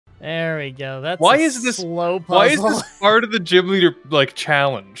There we go. That's why a is this slow puzzle. Why is this part of the gym leader like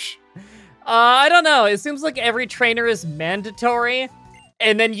challenge? I don't know. It seems like every trainer is mandatory,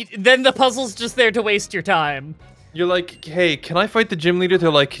 and then the puzzle's just there to waste your time. You're like, hey, can I fight the gym leader? They're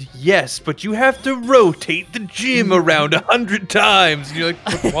like, yes, but you have to rotate the gym around 100 times. And you're like,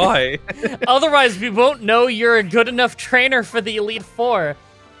 but why? Otherwise, we won't know you're a good enough trainer for the Elite Four.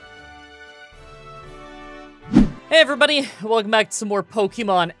 Hey everybody, welcome back to some more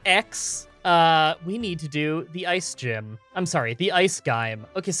Pokemon X. We need to do the Ice Gym. I'm sorry, the Ice Gym.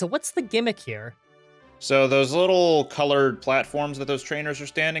 Okay, so what's the gimmick here? So those little colored platforms that those trainers are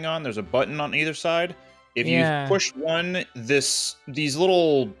standing on, there's a button on either side. If you push one, these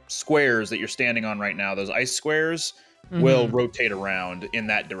little squares that you're standing on right now, those ice squares, will rotate around in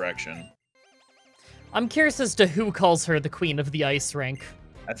that direction. I'm curious as to who calls her the Queen of the Ice Rink.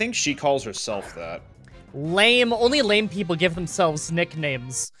 I think she calls herself that. Lame. Only lame people give themselves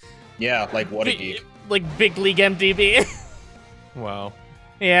nicknames. Yeah, like Whattageek. Like Big League MDB. Wow.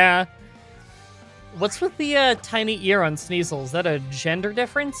 Yeah. What's with the tiny ear on Sneasel? Is that a gender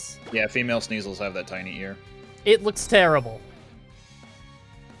difference? Yeah, female Sneasels have that tiny ear. It looks terrible.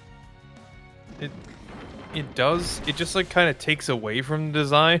 It does. It just like kind of takes away from the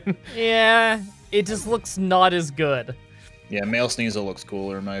design. Yeah, it just looks not as good. Yeah, male Sneasel looks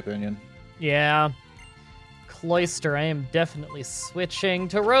cooler in my opinion. Yeah. Cloyster, I am definitely switching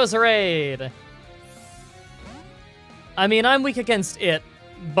to Roserade. I mean, I'm weak against it,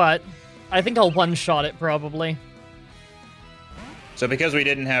 but I think I'll one-shot it, probably. So because we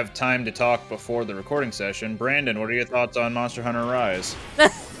didn't have time to talk before the recording session, Brandon, what are your thoughts on Monster Hunter Rise?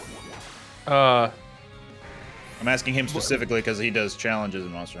 I'm asking him specifically because he does challenges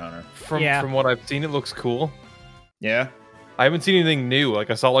in Monster Hunter. From what I've seen, it looks cool. Yeah? I haven't seen anything new.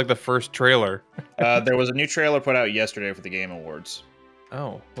 Like, I saw, like, the first trailer. There was a new trailer put out yesterday for the Game Awards.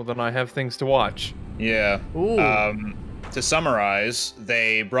 Oh, well then I have things to watch. Yeah. Ooh. To summarize,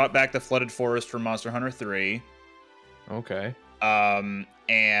 they brought back the Flooded Forest from Monster Hunter 3. Okay. And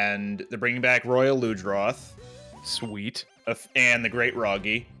they're bringing back Royal Ludroth. Sweet. And the Great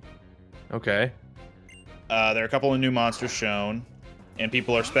Roggy. Okay. There are a couple of new monsters shown. And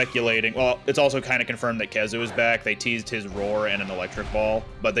people are speculating. Well, it's also kind of confirmed that Kezu is back. They teased his roar and an electric ball,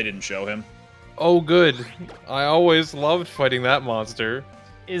 but they didn't show him. Oh, good. I always loved fighting that monster.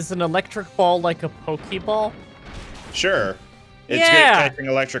 Is an electric ball like a Pokeball? Sure. It's good at catching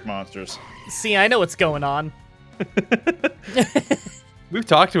electric monsters. See, I know what's going on. We've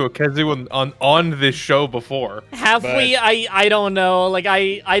talked to a Kezu on this show before. Have we? I don't know. Like,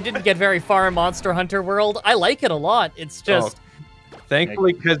 I didn't get very far in Monster Hunter World. I like it a lot. It's just...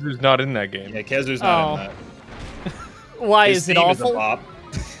 Thankfully, Kezu's not in that game. Yeah, Kezu's not in that. Why is it awful?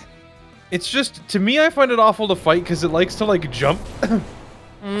 It's just, to me, I find it awful to fight because it likes to, like, jump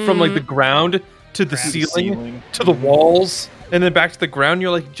from, like, the ground to the ceiling, to the walls, and then back to the ground.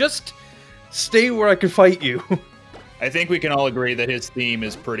 You're like, just stay where I can fight you. I think we can all agree that his theme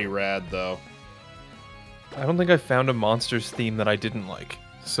is pretty rad, though. I don't think I found a monster's theme that I didn't like,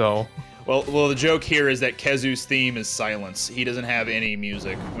 so... Well, the joke here is that Kezu's theme is silence. He doesn't have any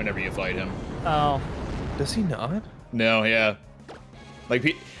music whenever you fight him. Oh. Does he not? No, yeah.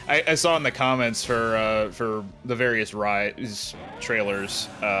 Like, I saw in the comments for the various Rise trailers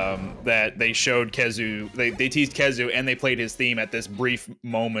that they showed Kezu, they teased Kezu and they played his theme at this brief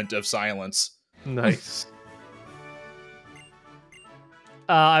moment of silence. Nice.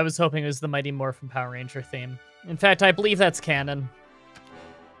 I was hoping it was the Mighty Morphin Power Ranger theme. In fact, I believe that's canon.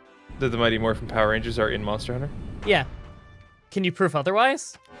 That the Mighty Morphin Power Rangers are in Monster Hunter? Yeah. Can you prove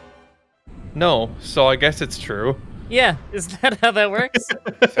otherwise? No, so I guess it's true. Yeah, is that how that works?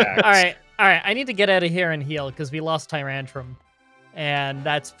 Facts. Alright, I need to get out of here and heal, because we lost Tyrantrum. And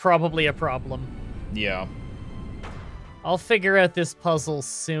that's probably a problem. Yeah. I'll figure out this puzzle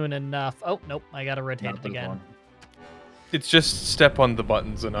soon enough. Oh, nope, I gotta rotate it again. It's just step on the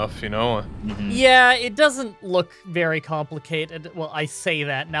buttons enough, you know? Yeah, it doesn't look very complicated. Well, I say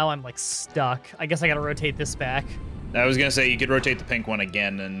that, now I'm, like, stuck. I guess I gotta rotate this back. I was gonna say, you could rotate the pink one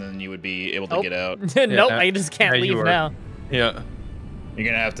again, and then you would be able to get out. Nope, I just can't leave now. Yeah. You're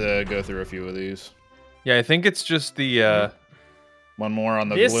gonna have to go through a few of these. Yeah, I think it's just the, One more on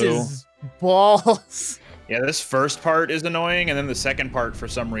the blue. This is balls. Yeah, this first part is annoying, and then the second part, for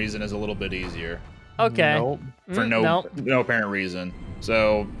some reason, is a little bit easier. Okay. Nope. For no apparent reason.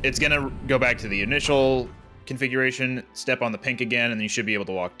 So it's gonna go back to the initial configuration, step on the pink again, and then you should be able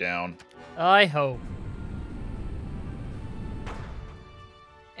to walk down. I hope.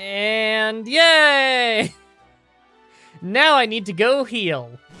 And yay! Now I need to go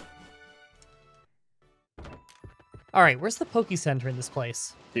heal. Alright, where's the Poke Center in this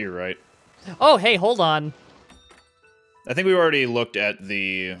place? To your right. Oh, hey, hold on. I think we already looked at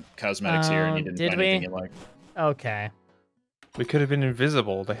the cosmetics here, and you didn't find anything you liked. Okay. We could have been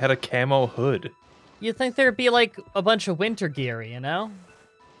invisible. They had a camo hood. You'd think there'd be, like, a bunch of winter gear, you know?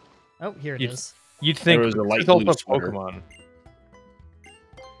 Oh, here it is. You'd think there was a light blue blue sweater. Pokemon.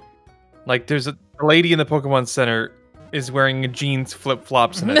 Like, there's a lady in the Pokemon Center is wearing jeans,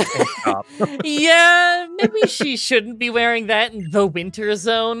 flip-flops, and a tank top. Yeah, maybe she shouldn't be wearing that in the winter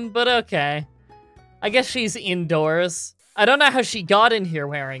zone, but okay. I guess she's indoors. I don't know how she got in here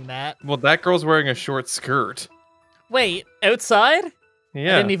wearing that. Well, that girl's wearing a short skirt. Wait, outside?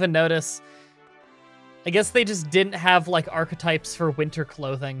 Yeah. I didn't even notice. I guess they just didn't have, like, archetypes for winter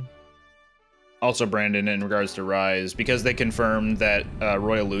clothing. Also, Brandon, in regards to Rise, because they confirmed that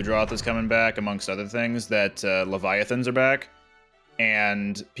Royal Ludroth is coming back, amongst other things, that Leviathans are back,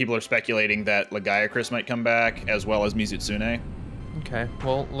 and people are speculating that Lagiacrus might come back, as well as Mizutsune. Okay,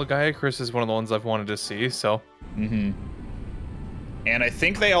 well, Lagiacrus is one of the ones I've wanted to see, so... Mm-hmm. And I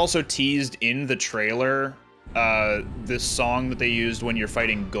think they also teased in the trailer this song that they used when you're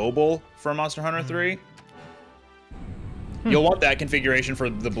fighting Gobel for Monster Hunter 3. You'll want that configuration for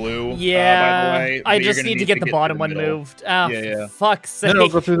the blue, yeah, by the way. I just need to get the bottom one moved. Oh, yeah. Fuck's sake. No,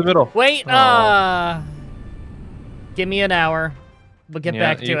 go through the middle. Wait, give me an hour. We'll get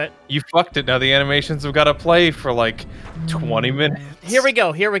back to it. You fucked it. Now the animations have got to play for like 20 minutes. Here we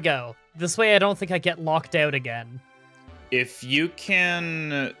go, here we go. This way I don't think I get locked out again. If you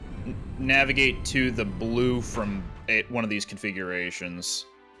can navigate to the blue from one of these configurations.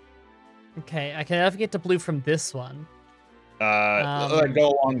 Okay, I can navigate to blue from this one.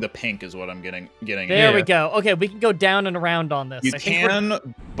 Go along the pink is what I'm getting There we go. Okay, we can go down and around on this. You can,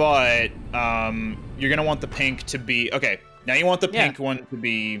 but you're gonna want the pink to be okay. Now you want the pink one to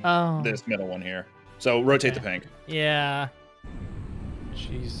be this middle one here. So rotate the pink. Yeah.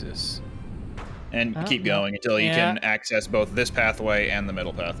 Jesus. And keep going until you can access both this pathway and the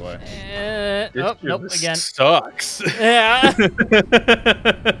middle pathway. Nope, again. Sucks. Yeah.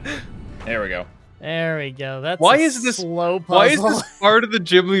 There we go. There we go. That's why is this slow puzzle. Why is this part of the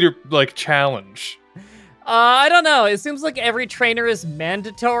gym leader like challenge? I don't know. It seems like every trainer is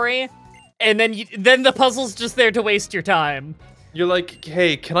mandatory, and then the puzzle's just there to waste your time. You're like,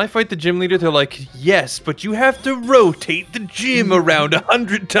 hey, can I fight the gym leader? They're like, yes, but you have to rotate the gym around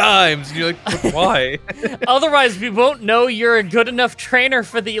 100 times. And you're like, but why? Otherwise, we won't know you're a good enough trainer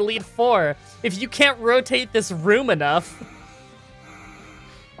for the Elite Four if you can't rotate this room enough.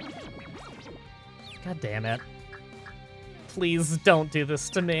 God damn it. Please don't do this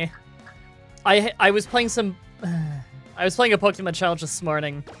to me. I was playing I was playing a Pokemon challenge this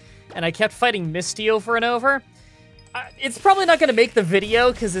morning, and I kept fighting Misty over and over. It's probably not going to make the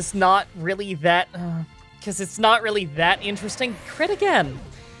video because it's not really that interesting. Crit again.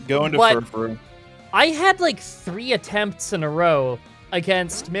 Go into Furfuru. I had like 3 attempts in a row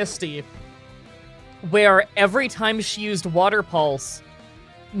against Misty where every time she used Water Pulse,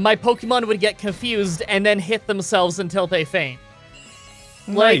 my Pokemon would get confused and then hit themselves until they faint.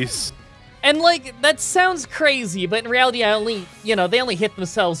 Nice. And, like, that sounds crazy, but in reality, they only hit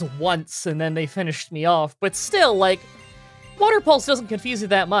themselves once, and then they finished me off. But still, like, Water Pulse doesn't confuse you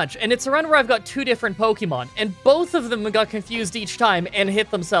that much, and it's a run where I've got 2 different Pokemon, and both of them got confused each time and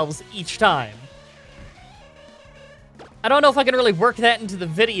hit themselves each time. I don't know if I can really work that into the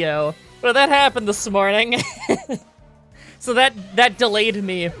video, but that happened this morning. So that delayed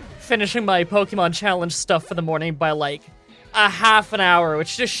me finishing my Pokemon challenge stuff for the morning by, like, a half an hour,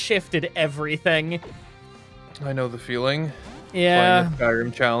 which just shifted everything. I know the feeling. Yeah. Playing the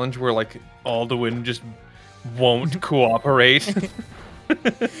Skyrim challenge where, like, Alduin just won't cooperate.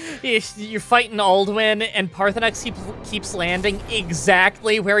 You're fighting Alduin, and Parthenax keeps landing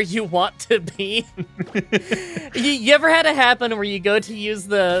exactly where you want to be. you ever had it happen where you go to use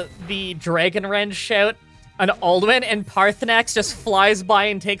the Dragon Rend shout on Alduin, and Parthenax just flies by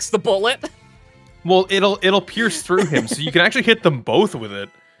and takes the bullet? Well, it'll pierce through him, so you can actually hit them both with it.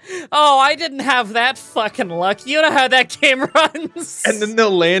 Oh, I didn't have that fucking luck. You know how that game runs. And then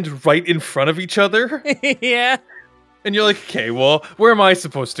they'll land right in front of each other. Yeah. And you're like, okay, well, where am I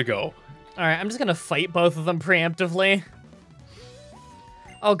supposed to go? Alright, I'm just gonna fight both of them preemptively.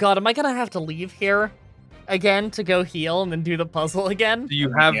 Oh god, am I gonna have to leave here again to go heal and then do the puzzle again? Do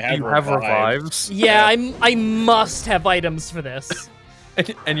you have revives? Yeah, I must have items for this.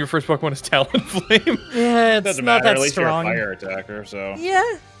 And your first Pokemon is Talonflame? Yeah, it's not that At least strong. You're a fire attacker, so...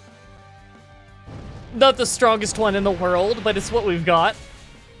 Yeah. Not the strongest one in the world, but it's what we've got.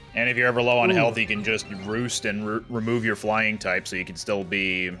 And if you're ever low on health, you can just roost and remove your flying type, so you can still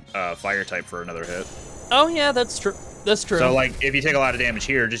be fire type for another hit. Oh yeah, that's true. That's true. So, like, if you take a lot of damage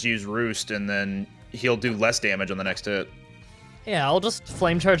here, just use Roost, and then he'll do less damage on the next hit. Yeah, I'll just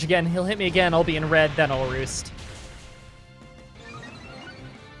Flame Charge again. He'll hit me again, I'll be in red, then I'll Roost.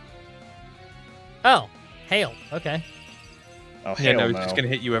 Oh, Hail. Okay. Oh, Yeah, Hail, no, he's just gonna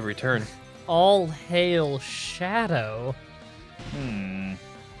hit you every turn. All Hail Shadow.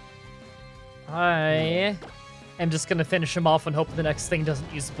 I am just gonna finish him off and hope the next thing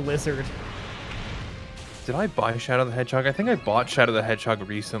doesn't use Blizzard. Did I buy Shadow the Hedgehog? I think I bought Shadow the Hedgehog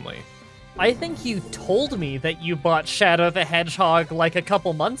recently. I think you told me that you bought Shadow the Hedgehog like a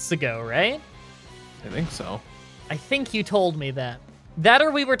couple months ago, right? I think so. I think you told me that. That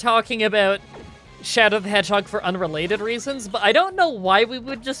or we were talking about Shadow the Hedgehog for unrelated reasons, but I don't know why we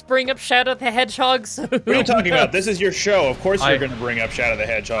would just bring up Shadow the Hedgehog. So What are you talking about? This is your show. Of course you're going to bring up Shadow the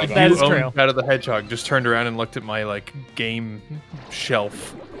Hedgehog. That is You own true. Shadow the Hedgehog. Just turned around and looked at my, like, game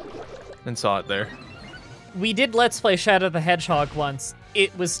shelf and saw it there. We did Let's Play Shadow the Hedgehog once.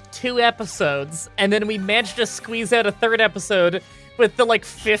 It was 2 episodes, and then we managed to squeeze out a 3rd episode with the, like,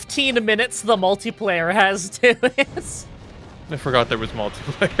 15 minutes the multiplayer has to it. I forgot there was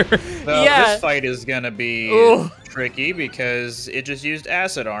multiplayer. So Yeah. this fight is going to be Ooh. tricky because it just used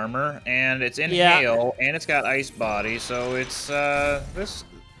acid armor, and it's in Yeah. hail, and it's got ice body, so it's, this,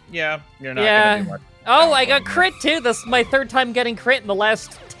 yeah, you're not Yeah. going to do much. Oh, I got crit too. This is my 3rd time getting crit in the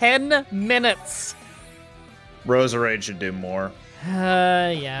last 10 minutes. Roserade should do more.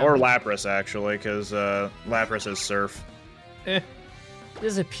 Yeah. Or Lapras, actually, because Lapras has Surf. This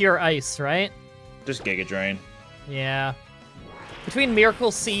is a pure ice, right? Just Giga Drain. Yeah. Between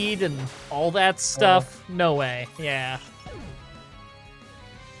Miracle Seed and all that stuff, no way. Yeah.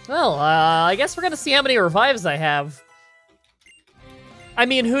 Well, I guess we're gonna see how many revives I have. I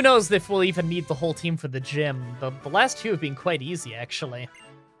mean, who knows if we'll even need the whole team for the gym. The last 2 have been quite easy, actually.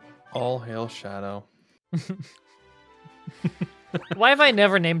 All hail Shadow. Why have I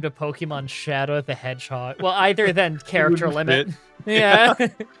never named a Pokemon Shadow the Hedgehog? Well, either than character Wouldn't limit. fit.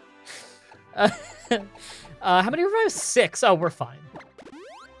 Yeah. How many revives? 6. Oh, we're fine.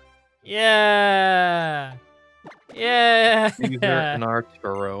 Yeah. Yeah. Caesar and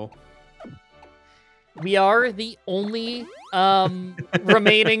Arturo. We are the only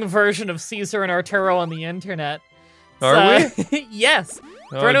remaining version of Caesar and Arturo on the internet. Are we? Yes.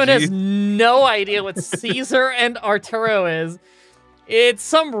 Oh, For anyone who has geez. no idea what Caesar and Arturo is, it's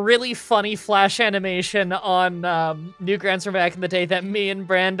some really funny Flash animation on Newgrounds from back in the day that me and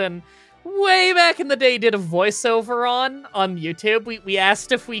Brandon, way back in the day, did a voiceover on YouTube. We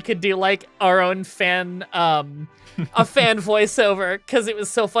asked if we could do like our own fan, a fan voiceover because it was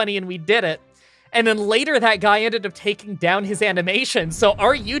so funny, and we did it. And then later that guy ended up taking down his animation. So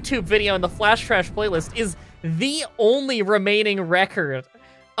our YouTube video in the Flash Trash playlist is the only remaining record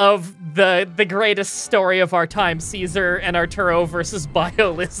of the greatest story of our time, Caesar and Arturo versus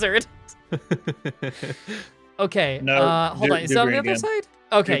Bio Lizard. Okay, No, hold on, is that on the other again. side?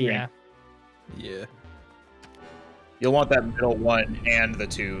 Okay, Do yeah. Yeah. You'll want that middle one and the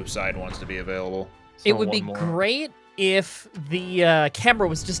 2 side ones to be available. It So would one be more. great if the camera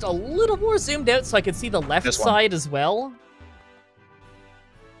was just a little more zoomed out so I could see the left This one. side as well.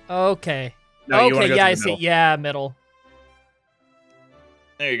 Okay. No, you wanna Okay, go yeah, to I the see. middle. Yeah, middle.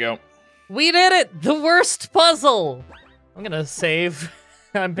 There you go. We did it! The worst puzzle! I'm gonna save.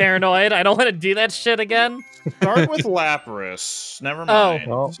 I'm paranoid. I don't want to do that shit again. Start with Lapras. Never Oh. mind.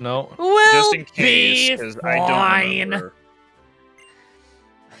 Well, no. Well, Just in case, because I don't fine. remember.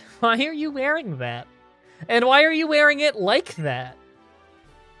 Why are you wearing that? And why are you wearing it like that?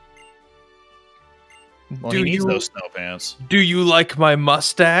 Well, do he needs you those snow pants. do you like my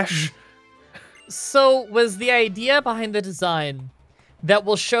mustache? So, was the idea behind the design that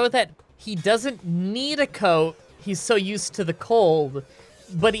will show that he doesn't need a coat, he's so used to the cold,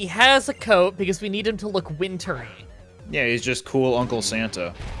 but he has a coat because we need him to look wintry. Yeah, he's just cool Uncle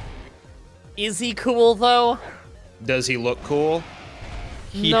Santa. Is he cool, though? Does he look cool?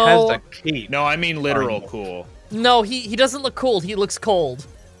 He No. has a cape. No, I mean literal cool. No, he doesn't look cool, he looks cold.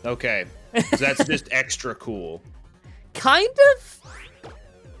 Okay. So that's just extra cool. Kind of?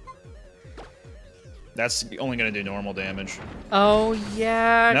 That's only going to do normal damage. Oh,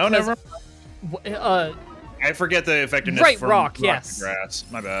 yeah. No, 'cause- never. I forget the effectiveness Right, from rock, and yes. grass.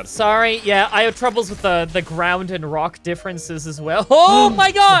 My bad. Sorry, yeah, I have troubles with the ground and rock differences as well. Oh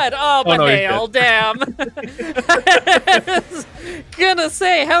my god! Oh, but no, hey, you're oh damn. I was gonna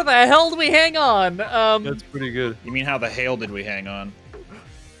say, how the hell do we hang on? That's pretty good. You mean how the hail did we hang on?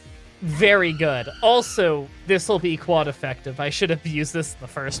 Very good. Also, this will be quad effective. I should have used this in the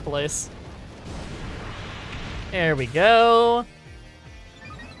first place. There we go.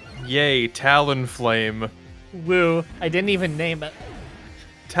 Yay, Talonflame. Woo. I didn't even name it.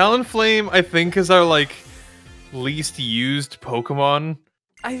 Talonflame, I think, is our, like, least used Pokemon.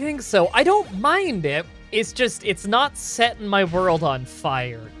 I think so. I don't mind it. It's just, it's not setting my world on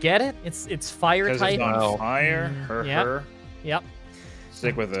fire. Get it? It's fire type. It's on fire? Her. Yep.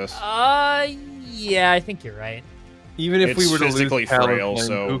 Stick with this. Yeah, I think you're right. Even if It's we were to lose physically frail, Talonflame,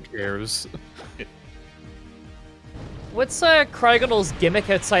 so- who cares? What's Cryogonal's gimmick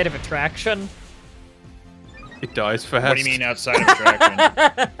outside of attraction? It dies fast. What do you mean outside of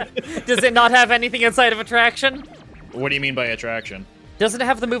attraction? Does it not have anything outside of attraction? What do you mean by attraction? Doesn't it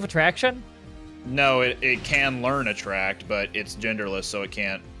have the move attraction? No, it can learn attract, but it's genderless, so it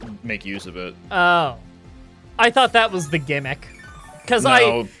can't make use of it. Oh. I thought that was the gimmick. Because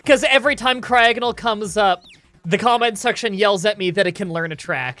No. every time Cryogonal comes up, the comment section yells at me that it can learn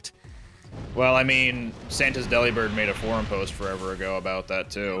attract. Well, I mean, Santa's Delibird made a forum post forever ago about that,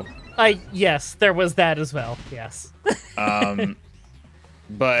 too. Yes, there was that as well, yes. But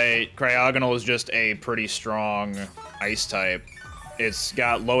Cryogonal is just a pretty strong ice type. It's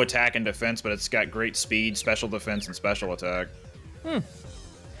got low attack and defense, but it's got great speed, special defense, and special attack.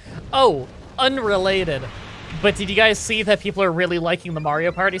 Oh, unrelated. But did you guys see that people are really liking the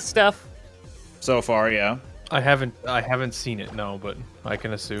Mario Party stuff? So far, yeah. I haven't seen it, no, but I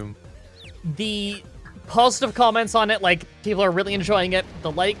can assume. The positive comments on it, like, people are really enjoying it,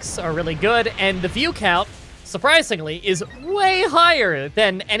 the likes are really good, and the view count, surprisingly, is way higher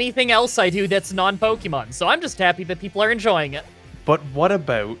than anything else I do that's non-Pokemon. So I'm just happy that people are enjoying it. But what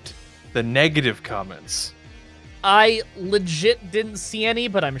about the negative comments? I legit didn't see any,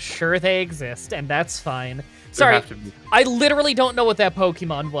 but I'm sure they exist, and that's fine. Sorry, have to be. I literally don't know what that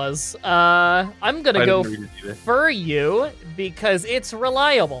Pokemon was. I'm gonna go didn't read it either. for you because it's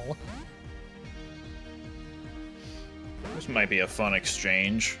reliable. This might be a fun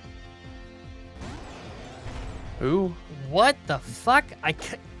exchange. Who? What the fuck? I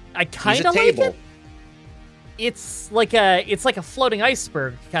He's kind a of like table. it. It's like a floating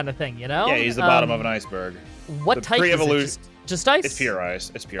iceberg kind of thing, you know? Yeah, he's the bottom of an iceberg. What the type is it? pre-evolution- Just ice? It's pure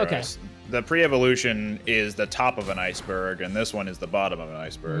ice. It's pure Okay. ice. The pre-evolution is the top of an iceberg, and this one is the bottom of an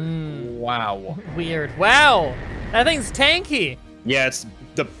iceberg. Wow. Weird. Wow, that thing's tanky. Yeah,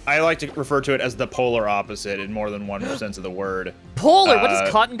 I like to refer to it as the polar opposite in more than one sense of the word. Polar. What does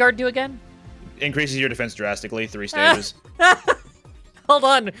Cotton Guard do again? Increases your defense drastically, 3 stages. Hold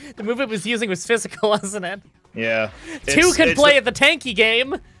on. The move it was using was physical, wasn't it? Yeah. Two can play at the tanky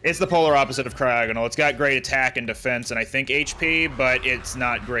game. It's the polar opposite of Cryogonal. It's got great attack and defense, and I think HP, but it's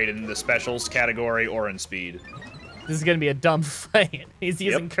not great in the specials category or in speed. This is gonna be a dumb fight. He's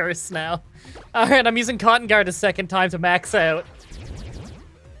using Curse now. Alright, I'm using Cotton Guard a second time to max out.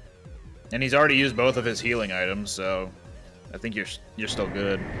 And he's already used both of his healing items, so I think you're still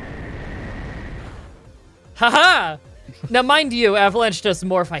good. Haha! Now, mind you, Avalanche does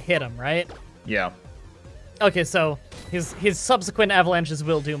more if I hit him, right? Yeah. Okay, so his subsequent avalanches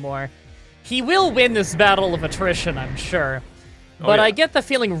will do more. He will win this battle of attrition, I'm sure. But yeah. I get the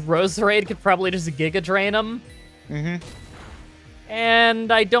feeling Roserade could probably just Giga Drain him.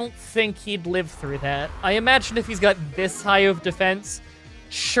 And I don't think he'd live through that. I imagine if he's got this high of defense,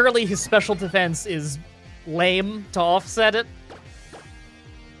 surely his special defense is lame to offset it.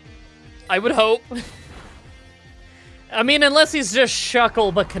 I would hope. I mean, unless he's just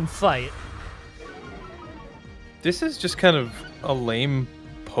Shuckle but can fight. This is just kind of a lame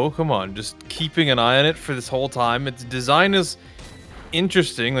Pokemon, just keeping an eye on it for this whole time. Its design is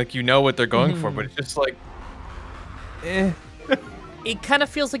interesting, like you know what they're going for, but it's just like, eh. It kind of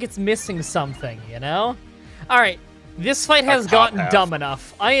feels like it's missing something, you know? Alright, this fight has top gotten half. dumb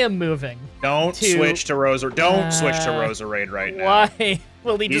enough. I am moving. Don't switch to Roserade. Don't switch to Roserade right now. Why?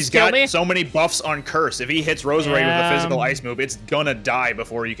 Will he He's just kill got me? so many buffs on Curse. If he hits Roserade with a physical ice move, it's gonna die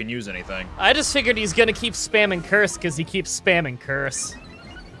before you can use anything. I just figured he's gonna keep spamming Curse because he keeps spamming Curse.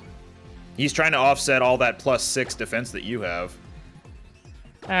 He's trying to offset all that +6 defense that you have.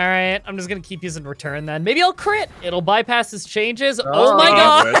 Alright, I'm just gonna keep using Return then. Maybe I'll crit! It'll bypass his changes. Oh my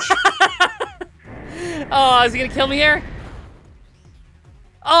god! Oh, is he gonna kill me here?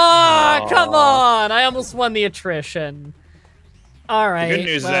 Oh, come on! I almost won the attrition. Alright. The good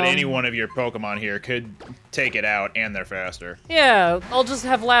news is that any one of your Pokemon here could take it out, and they're faster. Yeah, I'll just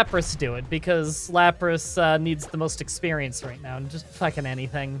have Lapras do it, because Lapras needs the most experience right now, and just fucking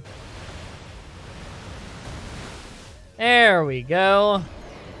anything. There we go.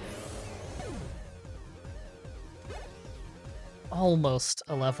 Almost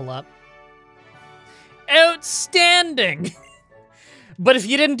a level up. Outstanding! But if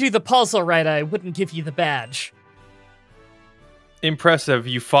you didn't do the puzzle right, I wouldn't give you the badge. Impressive.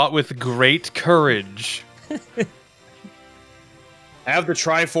 You fought with great courage. Have the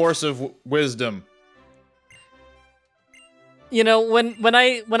Triforce of Wisdom. You know, when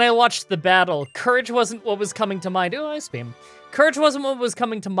I watched the battle, courage wasn't what was coming to mind. Oh, Ice Beam. Courage wasn't what was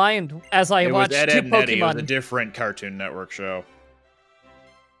coming to mind as I watched Ed, two and Eddie. Pokemon. It was a different Cartoon Network show.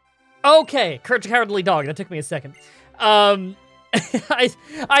 Okay, Courage the Cowardly Dog. That took me a second. I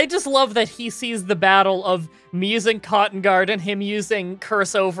just love that he sees the battle of me using Cotton Guard and him using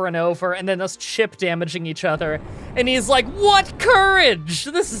Curse over and over, and then us chip damaging each other. And he's like, "What courage!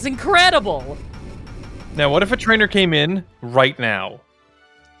 This is incredible!" Now, what if a trainer came in right now?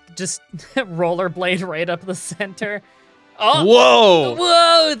 Just rollerblade right up the center. Oh, whoa!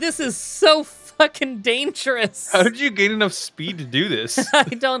 Whoa! This is so fucking dangerous. How did you gain enough speed to do this? I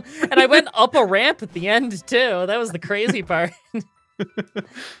don't. And I went up a ramp at the end too. That was the crazy part.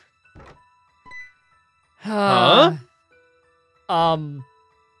 Huh? Oh.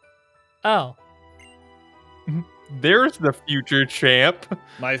 There's the future champ.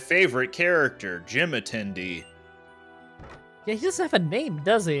 My favorite character, Gym Attendee. Yeah, he doesn't have a name,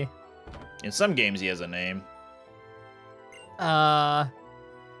 does he? In some games, he has a name.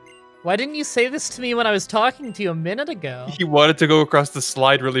 Why didn't you say this to me when I was talking to you a minute ago? He wanted to go across the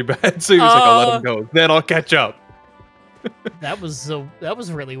slide really bad, so he was like, "I'll let him go. Then I'll catch up." That was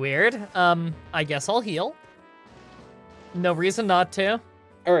really weird. I guess I'll heal. No reason not to.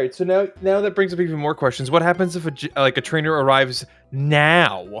 All right, so now that brings up even more questions. What happens if a trainer arrives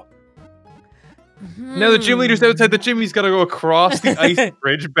now? Now the gym leader's outside the gym. He's got to go across the ice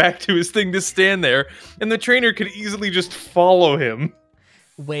bridge back to his thing to stand there, and the trainer could easily just follow him.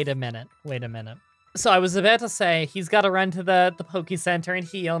 Wait a minute. So I was about to say he's got to run to the Poke Center and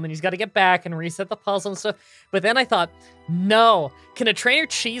heal, and then he's got to get back and reset the puzzle and stuff. But then I thought, no, can a trainer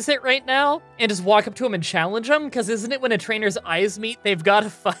cheese it right now and just walk up to him and challenge him? Because isn't it when a trainer's eyes meet, they've got to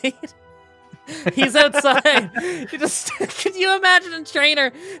fight? He's outside. Can you imagine a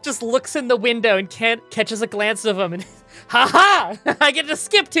trainer just looks in the window and catches a glance of him and, ha! I get to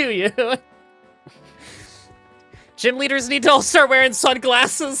skip to you. Gym leaders need to all start wearing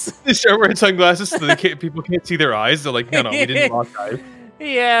sunglasses. They start wearing sunglasses so people can't see their eyes. They're like, no, we didn't lock eyes.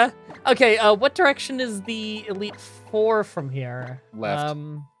 Yeah. Okay, what direction is the Elite Four from here? Left.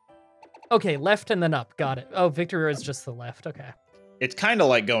 Okay, left and then up. Got it. Oh, Victory Road is just the left. Okay. It's kind of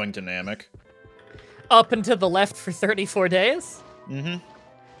like going to Namek. Up and to the left for 34 days? Mm-hmm.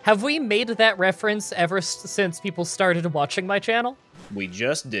 Have we made that reference ever since people started watching my channel? We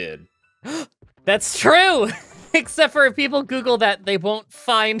just did. That's true! Except for if people Google that, they won't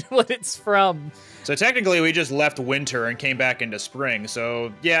find what it's from. So technically, we just left winter and came back into spring.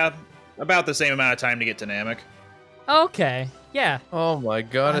 So yeah, about the same amount of time to get to Namek. Okay, yeah. Oh my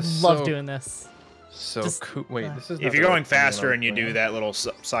god, I love doing this. So cool. Wait, this is. If you're going faster and you do that little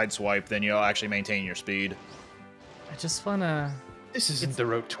side swipe, then you'll actually maintain your speed. I just wanna. This isn't the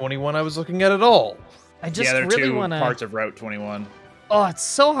Route 21 I was looking at all. I just there are really two wanna. parts of Route 21. Oh, it's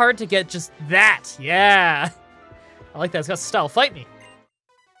so hard to get just that. Yeah. I like that. It's got style. Fight me.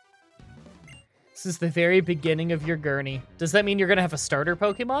 This is the very beginning of your journey. Does that mean you're gonna have a starter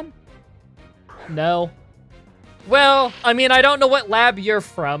Pokemon? No. Well, I mean, I don't know what lab you're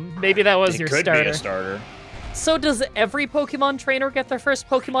from. Maybe that was your starter. It could be a starter. So does every Pokemon trainer get their first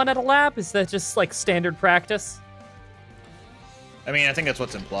Pokemon at a lab? Is that just like standard practice? I mean, I think that's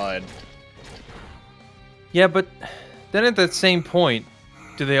what's implied. Yeah, but then at that same point,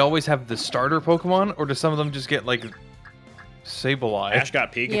 do they always have the starter Pokemon, or do some of them just get like Sableye? Ash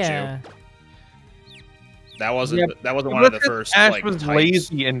got Pikachu. Yeah. That wasn't one of the first. Ash like, was types.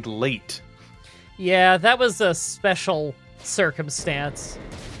 lazy and late. Yeah, that was a special circumstance.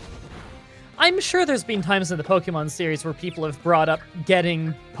 I'm sure there's been times in the Pokemon series where people have brought up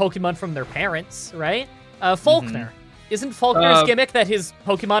getting Pokemon from their parents, right? Faulkner. Isn't Faulkner's gimmick that his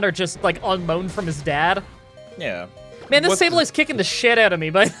Pokemon are just, like, on loan from his dad? Yeah. Man, this Sableye's kicking the shit out of me,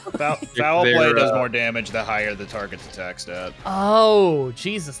 but... Foul Play does more damage the higher the target's attack stat. Oh,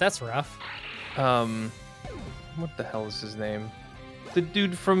 Jesus, that's rough. What the hell is his name? The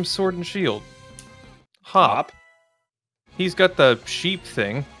dude from Sword and Shield. Hop. He's got the sheep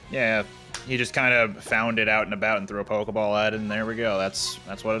thing. Yeah, he just kind of found it out and about and threw a Pokeball at it, and there we go. That's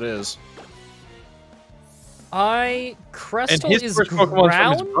what it is. Crustle is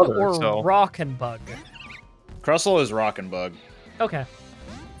ground or rock and bug? Crustle is rock and bug. Okay.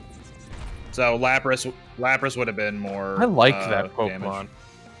 So Lapras would have been more. I like that Pokemon. Damage.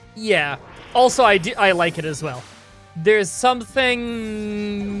 Yeah. Also, I like it as well. There's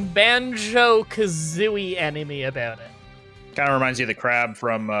something Banjo-Kazooie enemy about it. Kind of reminds you of the crab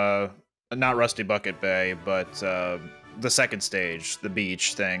from not Rusty Bucket Bay, but the second stage, the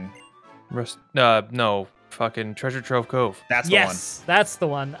beach thing. No. fucking Treasure Trove Cove. That's the one. Yes, that's the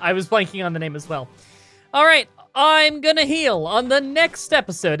one. I was blanking on the name as well. All right, I'm gonna heal. On the next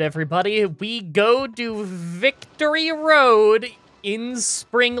episode, everybody, we go to Victory Road in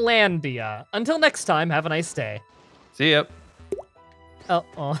Springlandia. Until next time, have a nice day. See ya.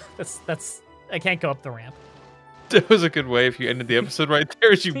 Oh, that's. I can't go up the ramp. That was a good way if you ended the episode right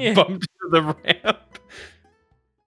there as you bumped into the ramp.